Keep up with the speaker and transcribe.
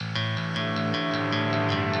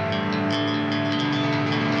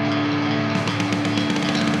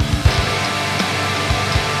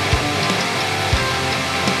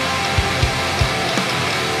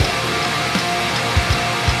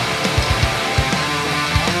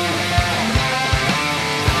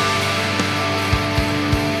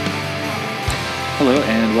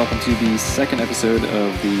welcome to the second episode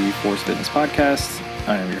of the Force Fitness Podcast.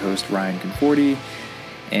 I am your host, Ryan Conforti,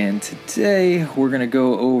 and today we're going to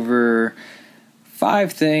go over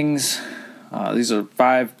 5 things. These are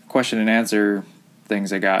 5 question and answer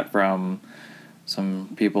things I got from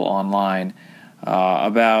some people online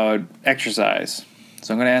about exercise.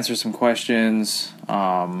 So I'm going to answer some questions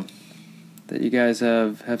that you guys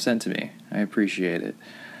have sent to me. I appreciate it.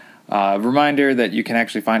 Reminder that you can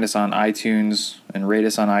actually find us on iTunes and rate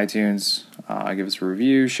us on iTunes. Give us a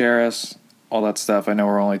review, share us, all that stuff. I know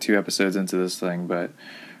we're only 2 episodes into this thing, but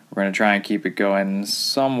we're going to try and keep it going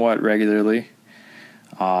somewhat regularly.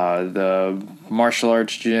 The martial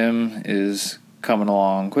arts gym is coming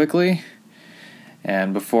along quickly,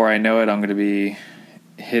 and before I know it, I'm going to be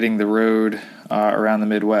hitting the road around the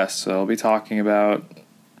Midwest. So I'll be talking about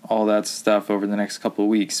all that stuff over the next couple of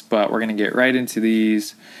weeks, but we're going to get right into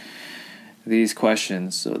these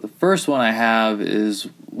questions. So the first one I have is,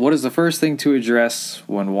 what is the first thing to address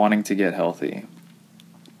when wanting to get healthy?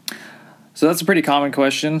 So that's a pretty common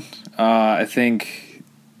question. I think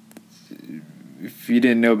if you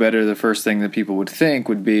didn't know better, the first thing that people would think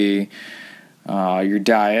would be your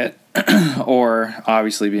diet or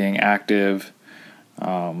obviously being active,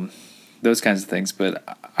 those kinds of things. But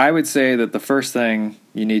I would say that the first thing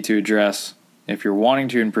you need to address if you're wanting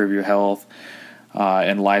to improve your health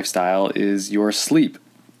and lifestyle is your sleep.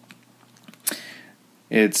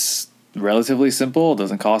 It's relatively simple. It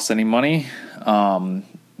doesn't cost any money,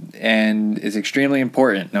 and is extremely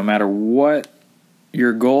important. No matter what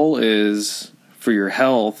your goal is for your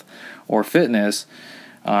health or fitness,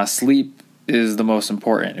 sleep is the most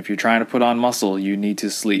important. If you're trying to put on muscle, you need to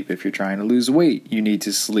sleep. If you're trying to lose weight, you need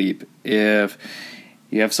to sleep. If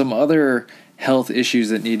you have some other health issues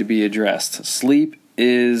that need to be addressed, sleep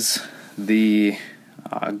is the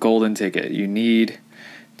golden ticket. You need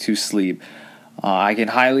to sleep. I can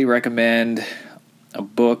highly recommend a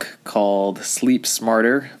book called Sleep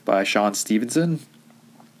Smarter by Shawn Stevenson.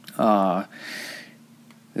 It's a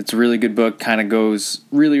really good book, kind of goes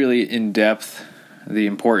really, really in depth, the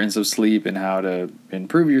importance of sleep and how to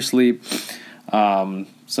improve your sleep.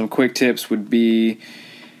 Some quick tips would be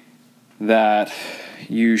that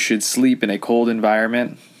you should sleep in a cold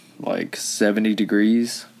environment, like 70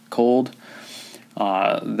 degrees cold.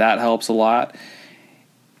 That helps a lot.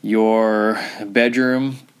 Your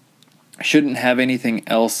bedroom shouldn't have anything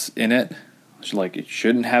else in it. Like, it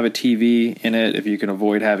shouldn't have a TV in it. If you can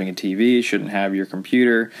avoid having a TV, it shouldn't have your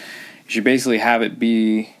computer. You should basically have it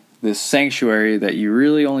be this sanctuary that you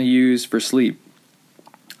really only use for sleep.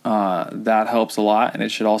 That helps a lot, and it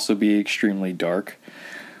should also be extremely dark.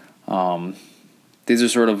 These are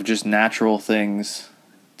sort of just natural things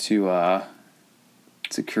to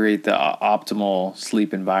create the optimal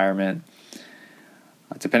sleep environment.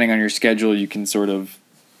 Depending on your schedule, you can sort of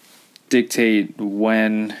dictate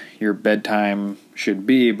when your bedtime should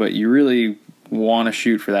be, but you really want to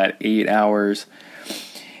shoot for that 8 hours.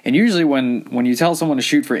 And usually when you tell someone to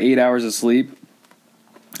shoot for 8 hours of sleep,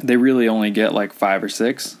 they really only get like 5 or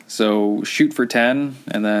 6. So shoot for 10,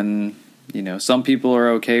 and then, some people are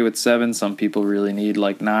okay with 7. Some people really need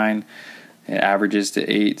like 9. It averages to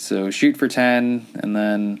 8. So shoot for 10, and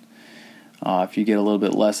then if you get a little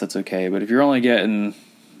bit less, that's okay. But if you're only getting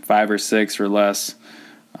 5 or 6 or less,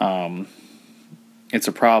 it's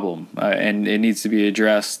a problem. And it needs to be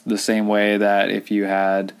addressed the same way that if you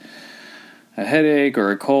had a headache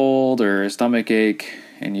or a cold or a stomach ache,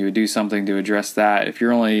 and you would do something to address that. If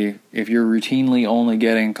you're routinely only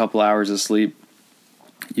getting a couple hours of sleep,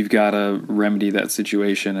 you've got to remedy that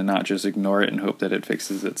situation and not just ignore it and hope that it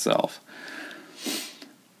fixes itself.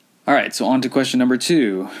 All right, so on to question number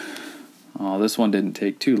 2. This one didn't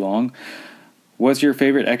take too long. What's your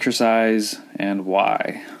favorite exercise and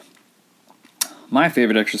why? My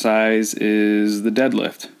favorite exercise is the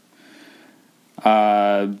deadlift.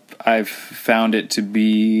 I've found it to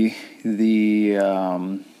be the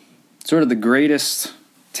sort of the greatest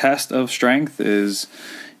test of strength is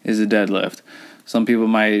a deadlift. Some people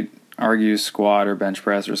might argue squat or bench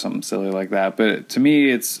press or something silly like that, but to me,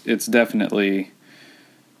 it's definitely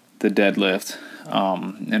the deadlift.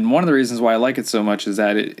 And one of the reasons why I like it so much is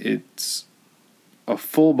that it's a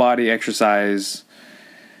full body exercise.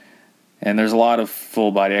 And there's a lot of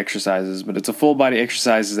full body exercises, but it's a full body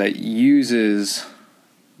exercise that uses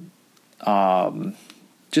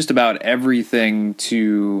just about everything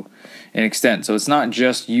to an extent. So it's not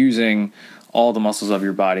just using all the muscles of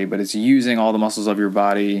your body, but it's using all the muscles of your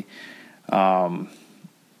body at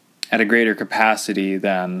a greater capacity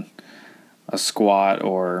than a squat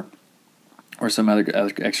or some other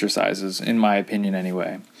exercises, in my opinion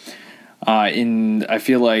anyway. I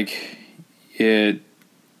feel like it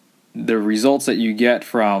the results that you get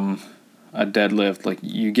from a deadlift, like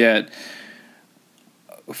you get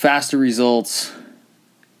faster results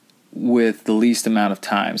with the least amount of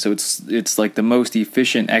time. So it's like the most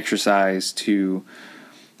efficient exercise to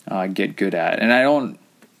get good at. And I don't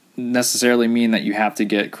necessarily mean that you have to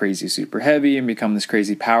get crazy super heavy and become this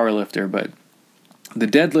crazy power lifter, but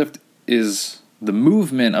the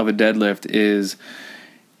movement of a deadlift is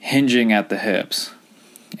hinging at the hips.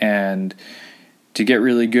 And to get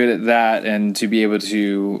really good at that and to be able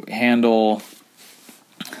to handle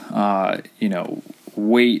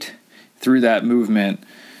weight through that movement,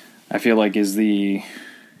 I feel like is the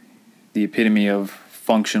epitome of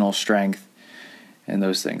functional strength and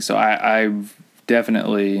those things. So I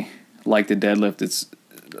definitely like the deadlift. It's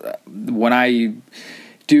when I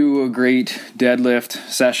do a great deadlift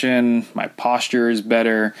session, my posture is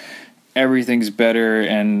better, everything's better,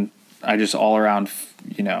 and I just all around,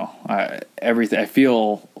 everything. I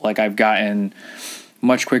feel like I've gotten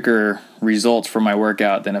much quicker results from my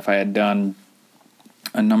workout than if I had done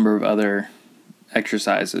a number of other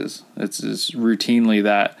exercises. It's just routinely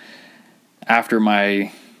that after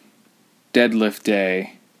my deadlift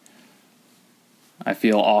day, I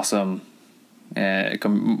feel awesome,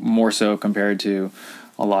 more so compared to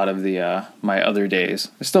a lot of the my other days.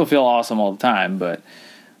 I still feel awesome all the time, but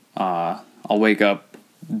I'll wake up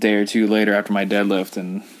a day or two later after my deadlift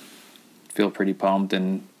and feel pretty pumped.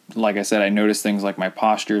 And like I said, I notice things like my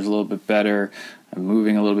posture is a little bit better, I'm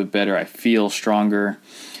moving a little bit better, I feel stronger.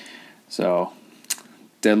 So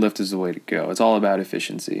deadlift is the way to go. It's all about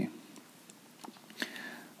efficiency.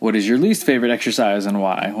 What is your least favorite exercise and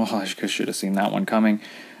why? Well, I should have seen that one coming.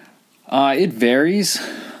 It varies.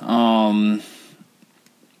 I'll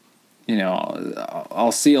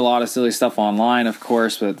see a lot of silly stuff online, of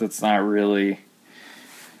course, but that's not really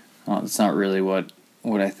what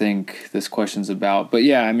I think this question's about. But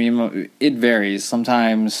yeah, I mean, it varies.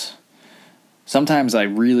 Sometimes I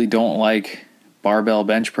really don't like barbell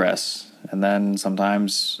bench press, and then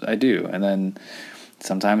sometimes I do, and then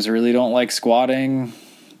sometimes I really don't like squatting,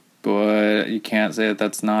 but you can't say that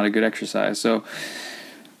that's not a good exercise. So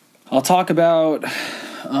I'll talk about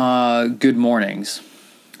good mornings.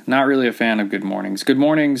 Not really a fan of good mornings. Good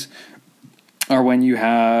mornings are when you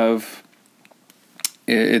have,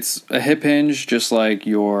 it's a hip hinge, just like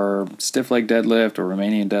your stiff leg deadlift or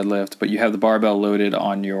Romanian deadlift, but you have the barbell loaded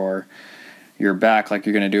on your back like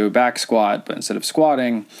you're going to do a back squat, but instead of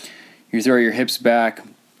squatting, you throw your hips back,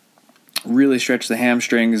 really stretch the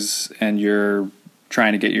hamstrings, and you're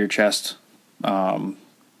trying to get your chest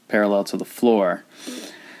parallel to the floor.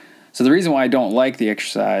 So the reason why I don't like the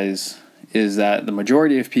exercise is that the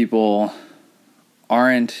majority of people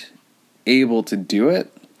aren't able to do it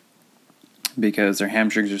because their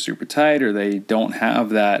hamstrings are super tight, or they don't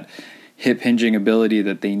have that hip hinging ability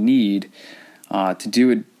that they need to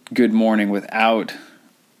do a good morning without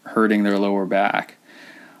hurting their lower back.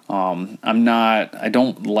 I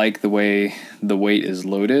don't like the way the weight is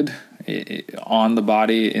loaded on the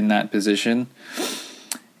body in that position.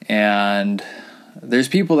 And there's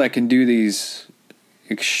people that can do these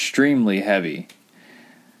extremely heavy.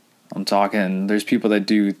 I'm talking, there's people that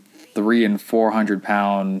do 300 and 400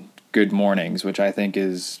 pound good mornings, which I think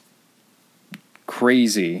is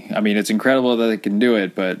crazy. I mean, it's incredible that they can do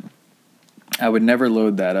it, but I would never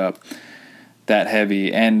load that up that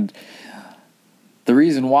heavy. And the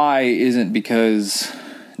reason why isn't because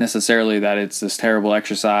necessarily that it's this terrible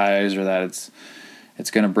exercise or that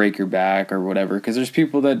it's going to break your back or whatever, because there's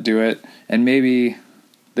people that do it and maybe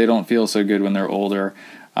they don't feel so good when they're older.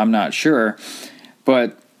 I'm not sure,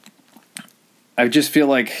 but I just feel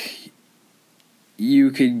like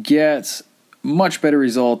you could get much better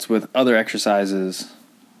results with other exercises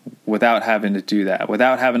without having to do that,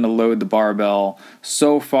 without having to load the barbell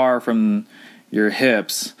so far from your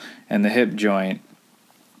hips and the hip joint.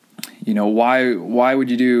 Why would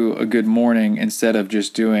you do a good morning instead of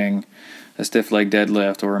just doing a stiff leg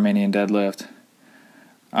deadlift or Romanian deadlift?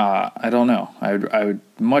 I don't know. I would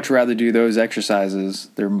much rather do those exercises.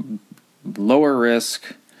 They're lower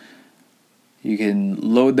risk. You can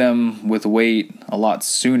load them with weight a lot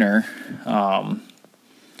sooner.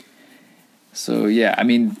 So yeah, I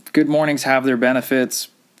mean, good mornings have their benefits,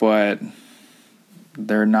 but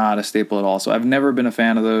they're not a staple at all. So I've never been a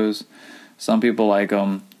fan of those. Some people like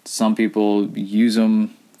them. Some people use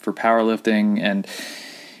them for powerlifting, and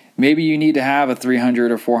maybe you need to have a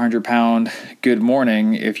 300 or 400 pound good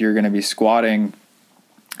morning if you're going to be squatting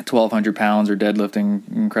 1,200 pounds or deadlifting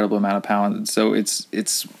an incredible amount of pounds. So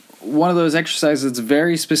it's one of those exercises that's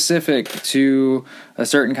very specific to a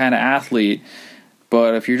certain kind of athlete.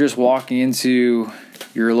 But if you're just walking into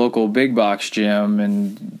your local big box gym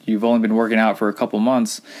and you've only been working out for a couple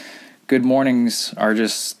months, good mornings are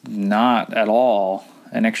just not at all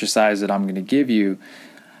an exercise that I'm going to give you.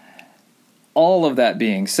 All of that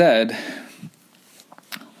being said,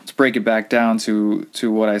 let's break it back down to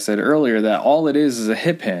what I said earlier, that all it is a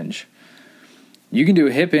hip hinge. You can do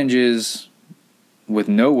hip hinges with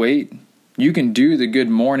no weight. You can do the good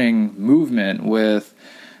morning movement with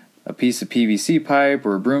a piece of PVC pipe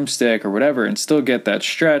or a broomstick or whatever and still get that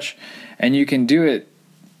stretch. And you can do it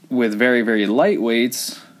with very, very light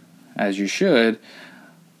weights, as you should,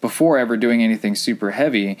 before ever doing anything super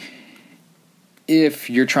heavy, if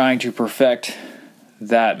you're trying to perfect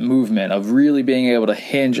that movement of really being able to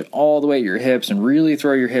hinge all the way at your hips and really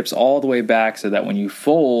throw your hips all the way back so that when you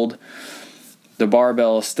fold, the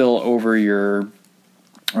barbell is still over your,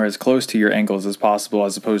 or as close to your ankles as possible,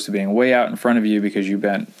 as opposed to being way out in front of you because you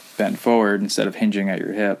bent forward instead of hinging at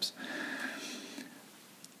your hips.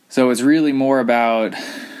 So it's really more about,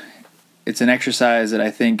 it's an exercise that I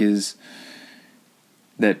think is,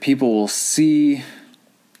 that people will see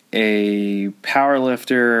a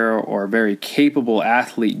powerlifter or a very capable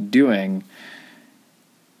athlete doing,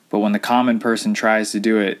 but when the common person tries to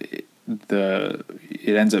do it,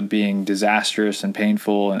 it ends up being disastrous and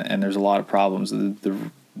painful, and there's a lot of problems.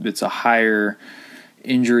 It's a higher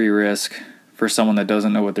injury risk for someone that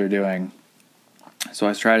doesn't know what they're doing. So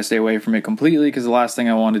I try to stay away from it completely, because the last thing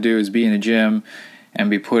I want to do is be in a gym and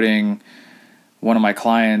be putting one of my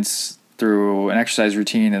clients through an exercise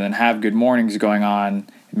routine and then have good mornings going on.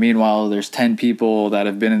 Meanwhile, there's 10 people that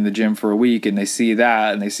have been in the gym for a week and they see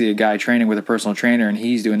that, and they see a guy training with a personal trainer and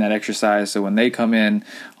he's doing that exercise. So when they come in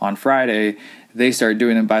on Friday, they start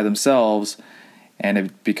doing it by themselves, and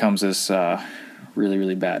it becomes this really,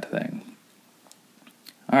 really bad thing.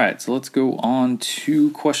 All right, so let's go on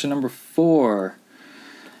to question number 4.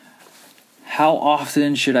 How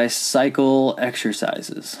often should I cycle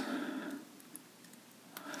exercises?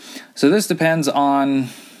 So this depends on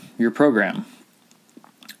your program.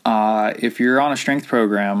 If you're on a strength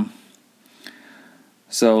program,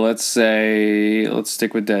 so let's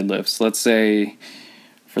stick with deadlifts. Let's say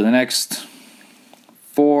for the next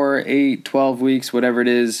 4, 8, 12 weeks, whatever it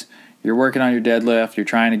is, you're working on your deadlift, you're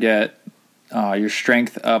trying to get your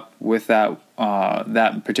strength up with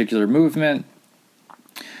that particular movement.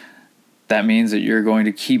 That means that you're going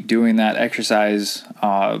to keep doing that exercise.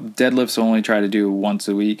 Deadlifts only try to do once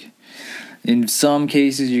a week. In some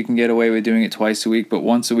cases, you can get away with doing it twice a week, but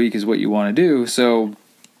once a week is what you want to do. So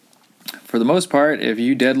for the most part, if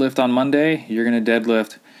you deadlift on Monday, you're going to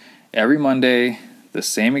deadlift every Monday the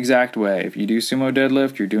same exact way. If you do sumo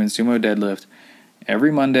deadlift, you're doing sumo deadlift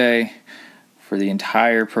every Monday for the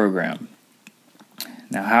entire program.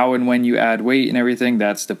 Now, how and when you add weight and everything,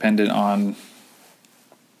 that's dependent on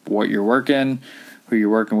what you're working, who you're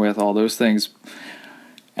working with, all those things.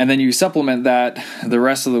 And then you supplement that the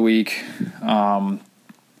rest of the week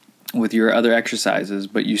with your other exercises,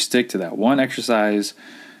 but you stick to that one exercise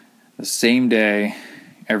the same day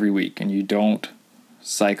every week, and you don't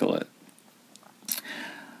cycle it.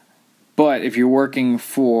 But if you're working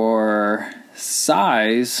for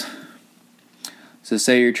size, so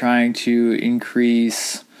say you're trying to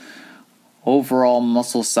increase overall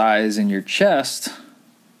muscle size in your chest,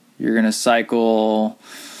 you're going to cycle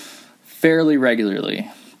fairly regularly.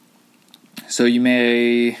 So you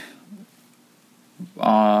may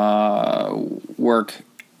work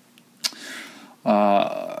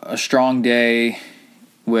a strong day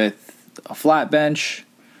with a flat bench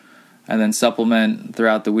and then supplement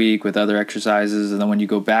throughout the week with other exercises. And then when you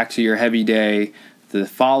go back to your heavy day the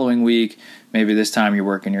following week, maybe this time you're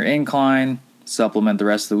working your incline, supplement the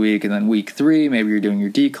rest of the week. And then week 3, maybe you're doing your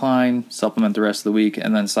decline, supplement the rest of the week,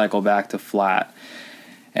 and then cycle back to flat.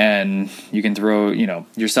 And you can throw,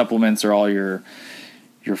 your supplements are all your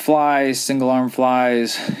flies, single arm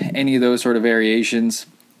flies, any of those sort of variations.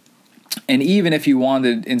 And even if you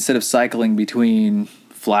wanted, instead of cycling between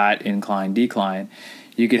flat, incline, decline,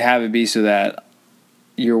 you could have it be so that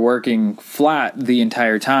you're working flat the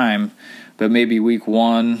entire time, but maybe week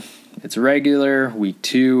 1 it's regular, week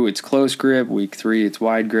 2 it's close grip, week 3 it's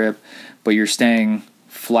wide grip, but you're staying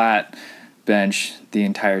flat bench the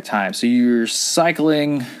entire time. So you're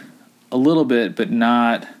cycling a little bit, but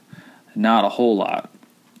not a whole lot.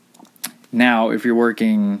 Now, if you're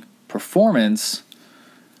working performance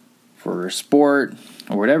for sport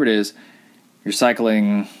or whatever it is, you're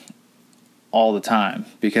cycling all the time,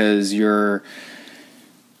 because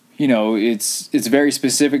it's very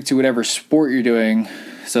specific to whatever sport you're doing.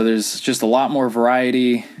 So there's just a lot more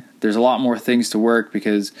variety. There's a lot more things to work,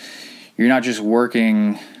 because you're not just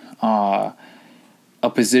working a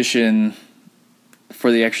position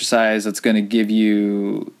for the exercise that's going to give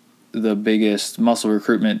you the biggest muscle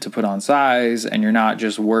recruitment to put on size, and you're not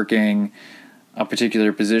just working a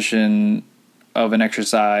particular position of an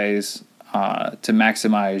exercise to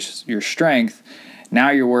maximize your strength. Now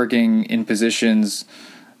you're working in positions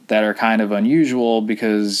that are kind of unusual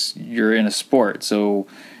because you're in a sport. So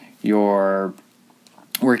you're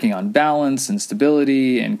working on balance and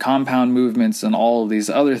stability and compound movements and all of these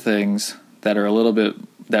other things that are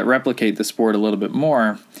that replicate the sport a little bit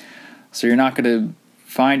more. So you're not going to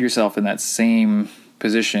find yourself in that same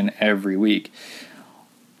position every week.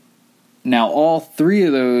 Now, all three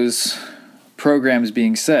of those programs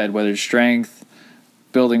being said, whether it's strength,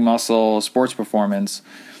 building muscle, sports performance,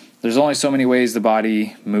 there's only so many ways the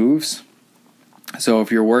body moves. So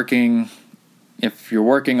if you're working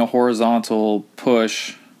a horizontal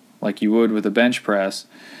push like you would with a bench press,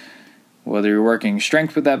 whether you're working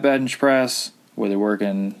strength with that bench press, whether you're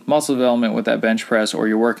working muscle development with that bench press, or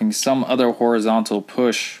you're working some other horizontal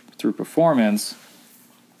push through performance,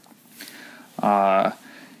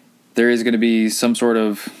 there is going to be some sort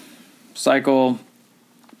of cycle.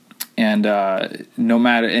 And no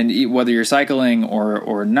matter, and whether you're cycling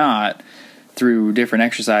or not, through different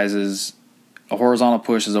exercises, a horizontal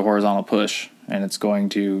push is a horizontal push, and it's going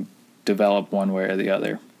to develop one way or the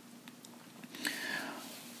other.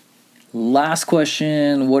 Last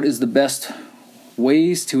question: what is the best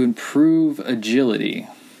ways to improve agility?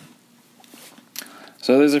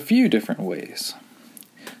 So there's a few different ways.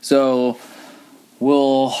 So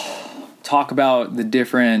we'll talk about the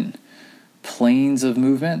different planes of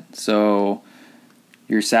movement. So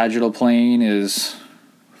your sagittal plane is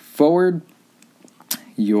forward,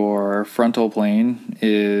 your frontal plane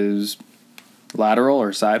is lateral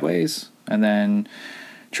or sideways, and then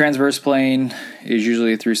transverse plane is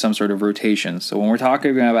usually through some sort of rotation. So when we're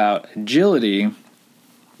talking about agility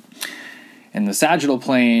in the sagittal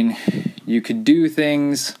plane, you could do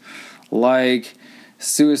things like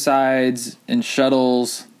suicides and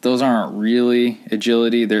shuttles. Those aren't really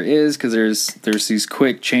agility. There is, because there's these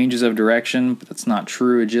quick changes of direction, but that's not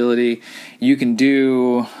true agility. You can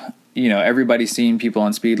do, everybody's seen people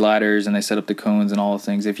on speed ladders and they set up the cones and all the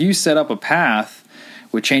things. If you set up a path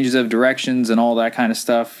with changes of directions and all that kind of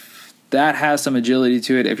stuff, that has some agility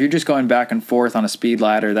to it. If you're just going back and forth on a speed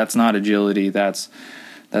ladder, that's not agility. That's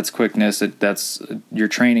quickness. You're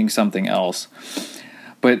training something else.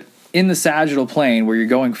 But in the sagittal plane, where you're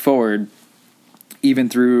going forward, even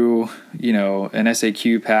through, an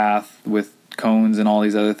SAQ path with cones and all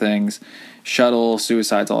these other things, shuttle,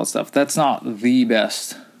 suicides, all that stuff, that's not the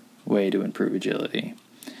best way to improve agility.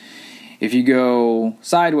 If you go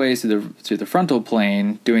sideways to the frontal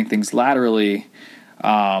plane, doing things laterally,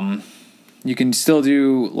 you can still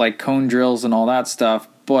do like cone drills and all that stuff,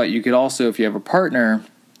 but you could also, if you have a partner,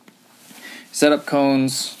 set up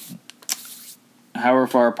cones however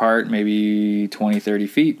far apart, maybe 20, 30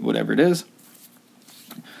 feet, whatever it is.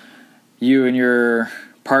 You and your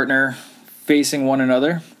partner facing one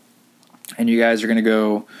another, and you guys are going to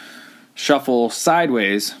go shuffle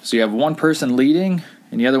sideways. So you have one person leading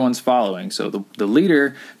and the other one's following. So the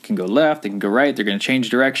leader can go left, they can go right, they're going to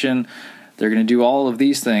change direction, they're going to do all of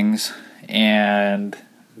these things, and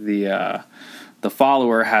the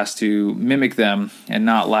follower has to mimic them and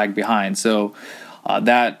not lag behind. So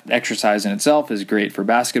that exercise in itself is great for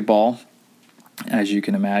basketball, as you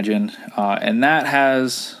can imagine, and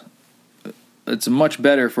it's much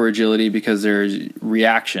better for agility because there's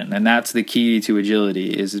reaction, and that's the key to agility,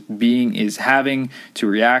 is having to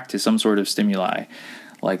react to some sort of stimuli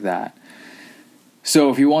like that.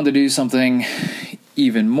 So if you want to do something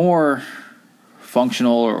even more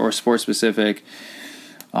functional or sport specific,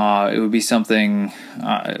 it would be something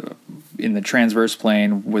in the transverse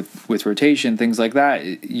plane with rotation, things like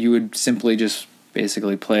that. You would simply just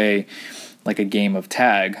basically play like a game of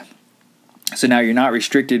tag. So now you're not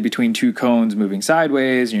restricted between two cones moving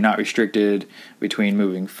sideways. You're not restricted between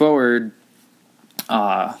moving forward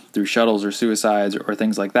through shuttles or suicides or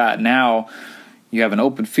things like that. Now you have an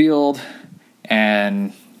open field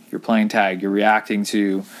and you're playing tag. You're reacting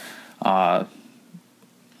to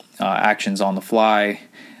actions on the fly.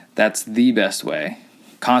 That's the best way.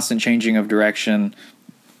 Constant changing of direction.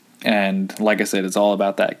 And like I said, it's all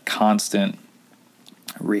about that constant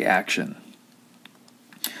reaction.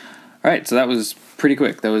 All right, so that was pretty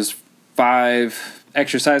quick. That was 5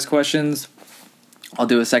 exercise questions. I'll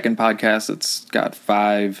do a second podcast that's got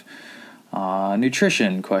 5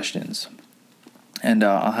 nutrition questions. And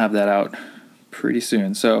I'll have that out pretty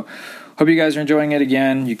soon. So hope you guys are enjoying it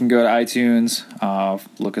again. You can go to iTunes,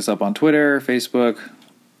 look us up on Twitter, Facebook,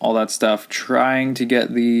 all that stuff. Trying to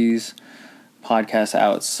get these podcasts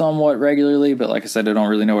out somewhat regularly, but like I said, I don't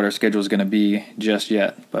really know what our schedule is going to be just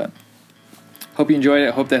yet. But hope you enjoyed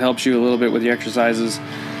it. Hope that helps you a little bit with your exercises.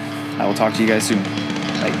 I will talk to you guys soon.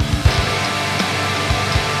 Bye.